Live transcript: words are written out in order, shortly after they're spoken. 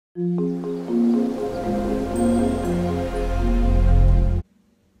Hello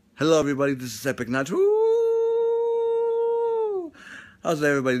everybody, this is Epic Nacho. How's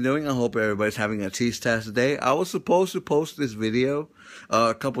everybody doing? I hope everybody's having a cheese test today. I was supposed to post this video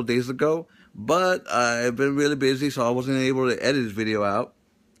a couple days ago, but I've been really busy, so I wasn't able to edit this video out,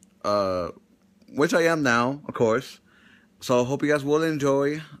 which I am now, of course. So I hope you guys will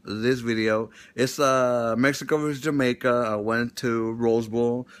enjoy this video. It's Mexico versus Jamaica. I went to Rose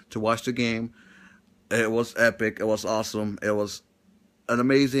Bowl to watch the game. It was epic. It was awesome. It was an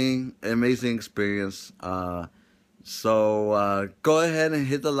amazing experience. So go ahead and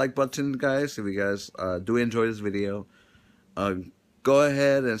hit the like button, guys, if you guys do enjoy this video. Go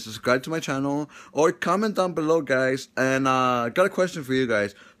ahead and subscribe to my channel or comment down below, guys. And got a question for you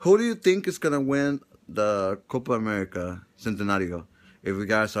guys. Who do you think is gonna win the Copa America Centenario, if you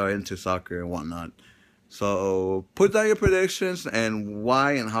guys are into soccer and whatnot? So put down your predictions and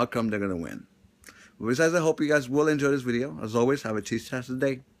why and how come they're gonna win. Besides, I hope you guys will enjoy this video. As always, have a cheese test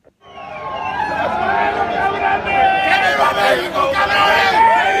today.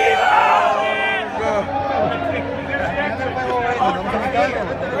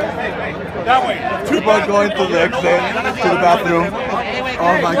 People are going to the exit, to the bathroom.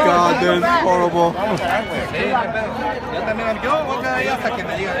 Oh my god, this is horrible.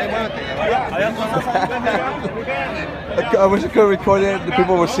 I wish I could record it. The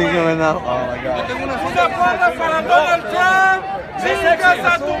people were singing right now. Oh my god.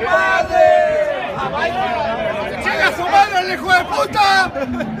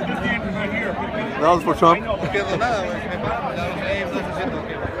 That was for Trump.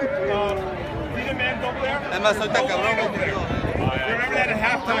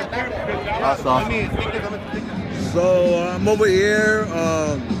 That's awesome. So I'm over here,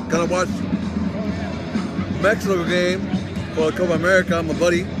 gonna watch Mexico game for Copa America. My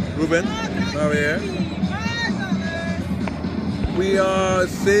buddy Ruben over here. We are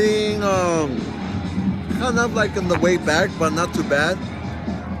sitting kind of like in the way back, but not too bad.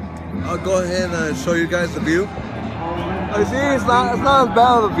 I'll go ahead and show you guys the view. You see, it's not as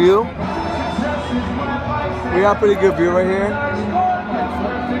bad of a view. We got a pretty good view right here.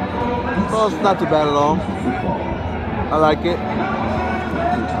 Well, it's not too bad at all. I like it.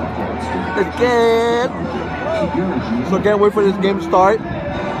 It's good. So can't wait for this game to start.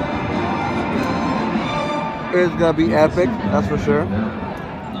 It's gonna be epic, that's for sure.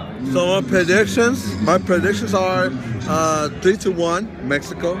 So my predictions are 3-1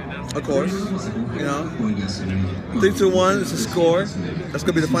 Mexico, of course. You know, 3-1 is the score. That's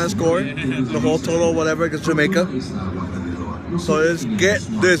gonna be the final score. The whole total, whatever, against Jamaica. So let's get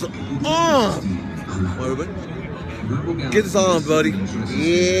this on. Get this on, buddy.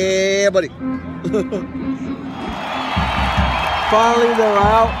 Yeah, buddy. Finally, they're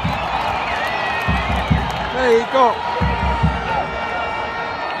out. There you go.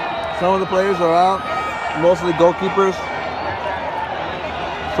 Some of the players are out, mostly goalkeepers.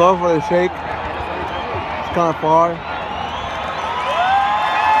 Sorry for the shake. It's kind of far.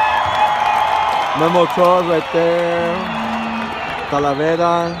 Memo Ochoa's right there.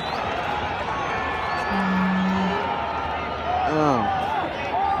 Talavera.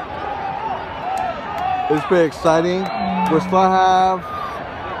 It's pretty exciting. We still have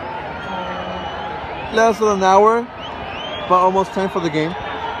less than an hour, but almost time for the game.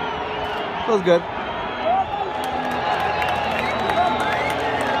 So it's good.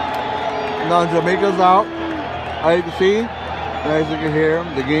 Now Jamaica's out. As you can see, as you can hear,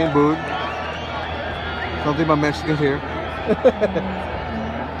 the game booed. Something about Mexicans here.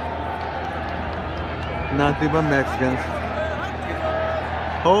 Nothing but Mexicans.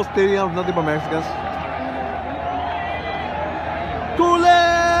 Whole stadium, nothing but Mexicans.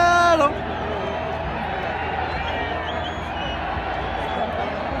 Culero!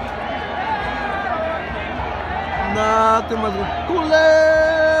 Nothing but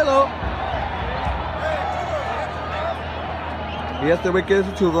culero! Y este güey quiere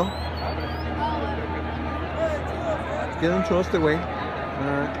su churro. Quiere un churro este güey.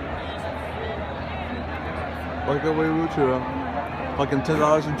 Alright. Like a way with churro. Fucking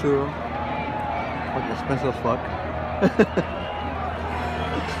 $10 in churro. Fucking expensive as fuck.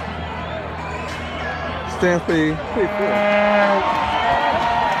 Stands pretty cool.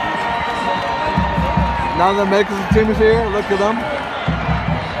 Now the Mexican team is here. Look at them.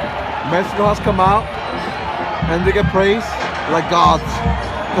 Mexico has come out and they get praised like gods.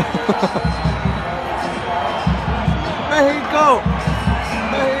 Mexico!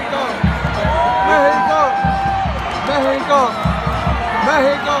 Mexico! Mexico! Mexico!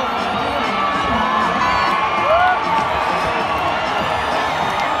 Mexico!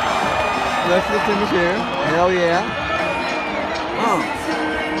 rest of the team is here. Hell yeah.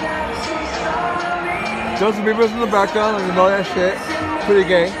 Joseph Bieber's in the background, and you know that shit. Pretty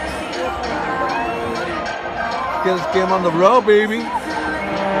gay. Get this game on the road, baby.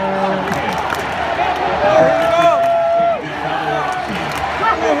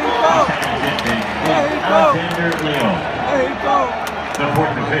 The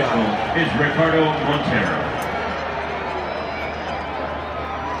fourth official is Ricardo Montero.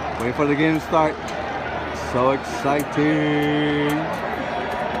 Wait for the game to start. So exciting.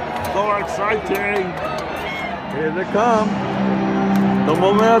 So exciting. Here they come. The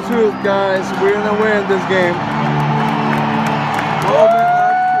moment of truth, guys. We're gonna win this game. Moment of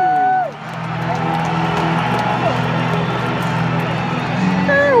truth.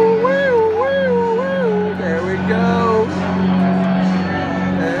 There we go.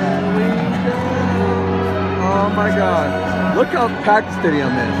 There we go. Oh my God. Look how packed the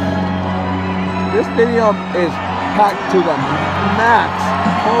stadium is. This stadium is packed to the max.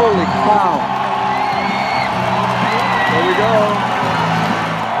 Holy cow. There we go.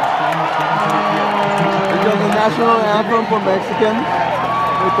 Here comes the national anthem for Mexicans.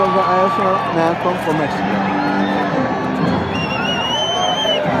 Here comes the national anthem for Mexicans.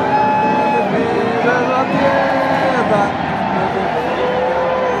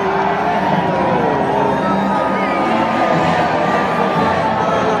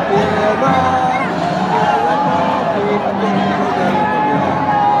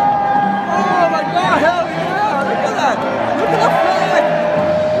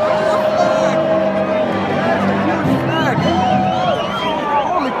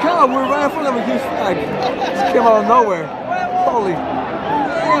 We're right in front of a huge flag. Just came out of nowhere. Holy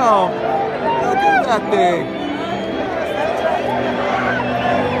damn. Look at that thing.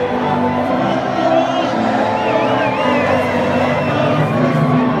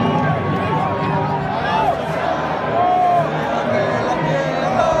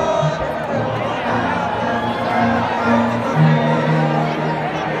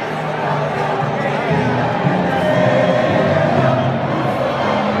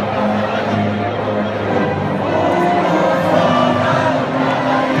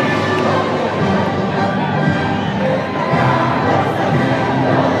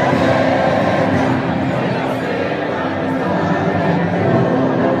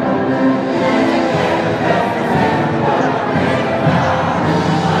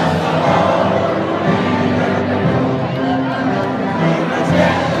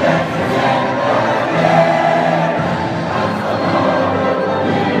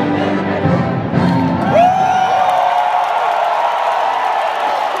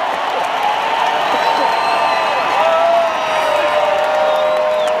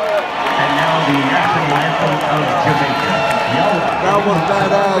 That was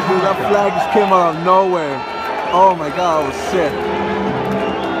badass, dude. That flag just came out of nowhere. Oh my God, I was sick.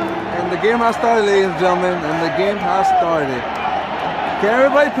 And the game has started, ladies and gentlemen. And the game has started. Can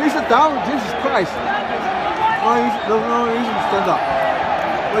everybody please sit down? Jesus Christ. There's no reason to stand up.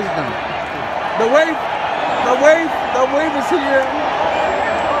 Please sit down. The wave is here.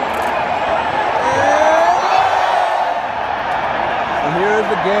 And here is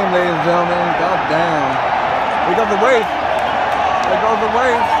the game, ladies and gentlemen. God damn. We got the wave. There goes the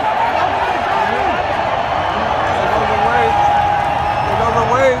wave. There goes the wave. There goes the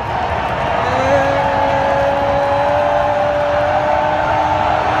wave.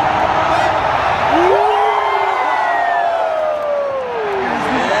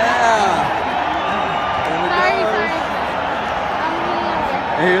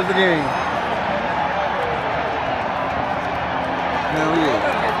 And here's the game. Hell yeah.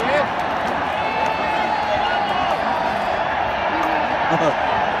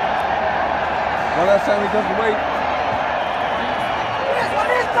 Well, last time he doesn't wait.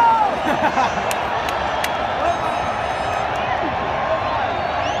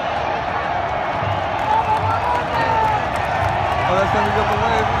 Well, last time he doesn't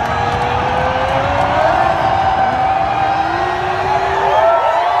wait.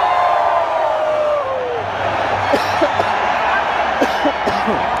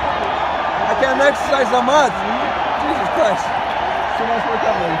 I can't exercise that much. Jesus Christ. Too much work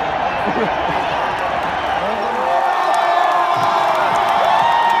out, man.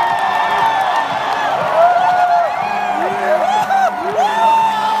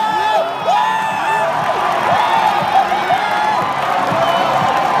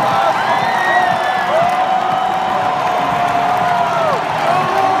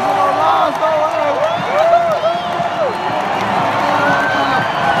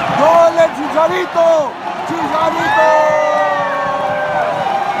 Chicharito! Chicharito!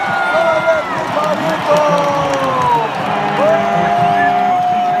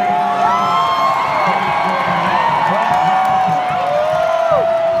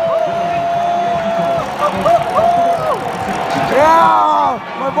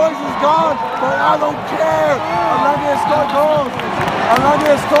 My voice is gone, but I don't care. As long as the score goes. As long as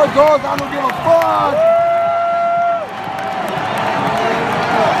the score goes, I don't give a fuck.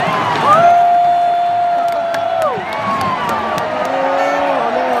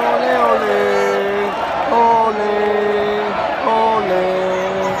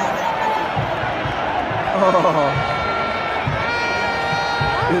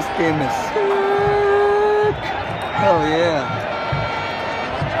 This game is sick. Hell yeah.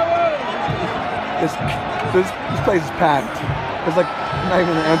 This place is packed. It's like not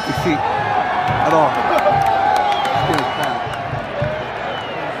even an empty seat at all. This game is packed.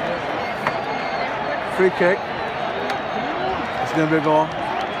 Free kick. It's gonna be a goal.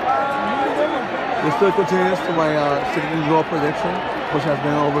 This still continues to my 16 goal prediction, which has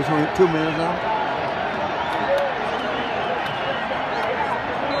been over 2 minutes now.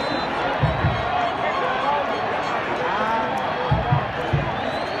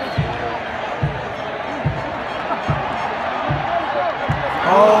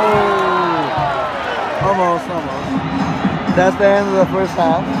 Almost. That's the end of the first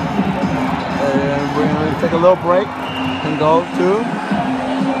half. And we're going to take a little break and go to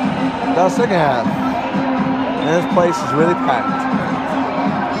the second half. And this place is really packed.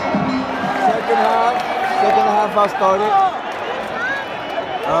 Second half I started.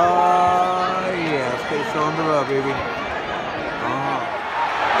 Yeah, let's get show on the road, baby.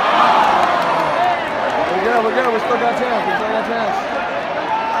 We're good. We still got a chance.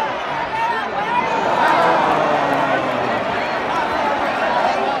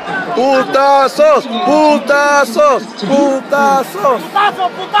 ¡Putazos! ¡Beso!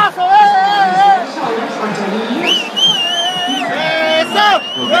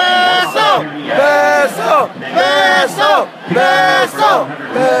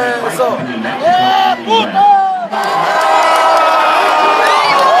 ¡Puto!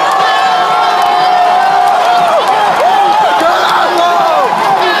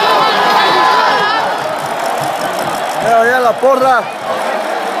 ¡Ya la porra!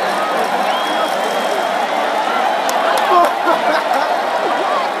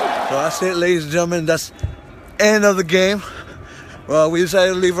 So that's it, ladies and gentlemen. That's end of the game. Well, we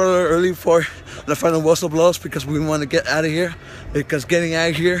decided to leave early for the final whistle blows because we want to get out of here. Because getting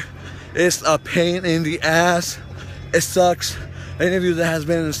out of here is a pain in the ass. It sucks. Any of you that has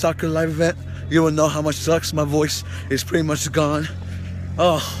been in a soccer live event, you will know how much it sucks. My voice is pretty much gone.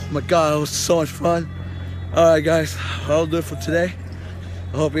 Oh my God, it was so much fun. All right, guys, that'll do it for today.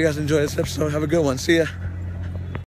 I hope you guys enjoyed this episode. Have a good one. See ya.